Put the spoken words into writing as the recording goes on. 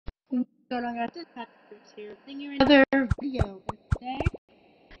going on, guys? This is Ketchapps here, bringing you another video. And today,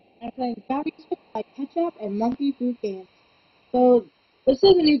 I'm playing Bounties by Ketchapp and MonkeyFood games. So, this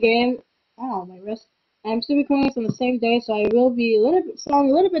is a new game. Oh, my wrist. I'm still recording this on the same day, so I will be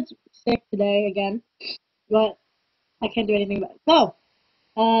sounding a little bit sick today again. But I can't do anything about it. So,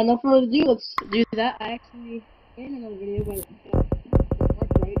 no further ado, let's do that. I actually made another video, but it didn't work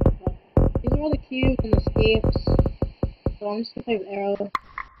right. But these are all the cubes and escapes. So I'm just gonna play with arrow.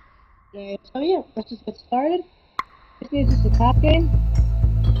 So yeah, let's just get started. This is just a top game.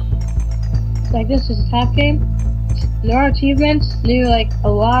 It's like this is a top game. There are achievements, new like a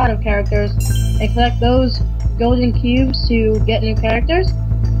lot of characters, and collect those golden cubes to get new characters.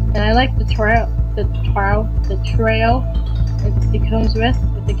 And I like the trail it comes with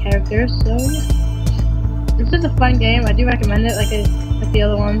the characters. So yeah, this is a fun game. I do recommend it, like the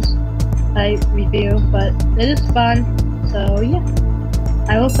other ones I review, but it is fun. So yeah.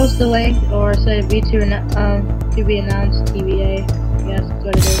 I will post the link, or say V2 to be announced TBA. I guess that's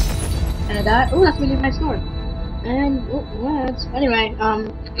what it is. And that. Oh, that's really my sword. And what? Anyway,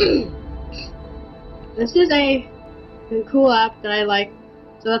 this is a cool app that I like,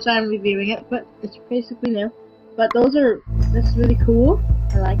 so that's why I'm reviewing it. But it's basically new. But this is really cool.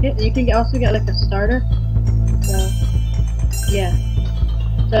 I like it. And you can also get like a starter. So yeah.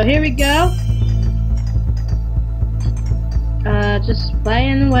 So here we go. Just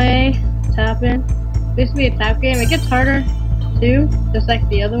playing away, tapping. Basically a tap game. It gets harder too, just like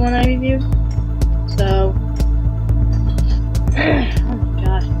the other one I reviewed. So, oh my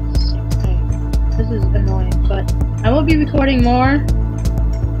gosh, this is annoying. But I will be recording more.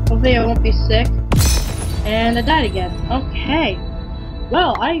 Hopefully I won't be sick. And I died again. Okay.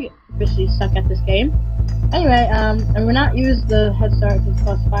 Well, I officially suck at this game. Anyway, I'm gonna not use the head start because it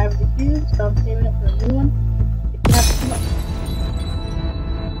costs 500 cubes, so I'm saving it for a new one.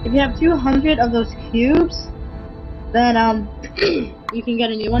 If you have 200 of those cubes, then you can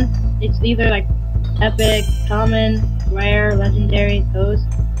get a new one. It's either like epic, common, rare, legendary, those.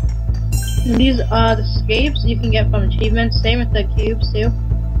 And these the escapes you can get from achievements. Same with the cubes too.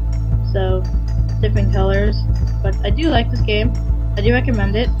 So different colors. But I do like this game. I do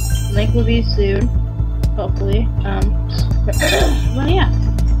recommend it. Link will be soon, hopefully. But yeah.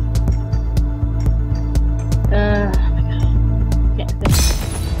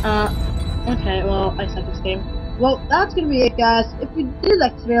 Okay, well, I suck at this game. Well, that's gonna be it, guys. If you did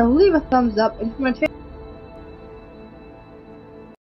like this video, leave a thumbs up, and if you want to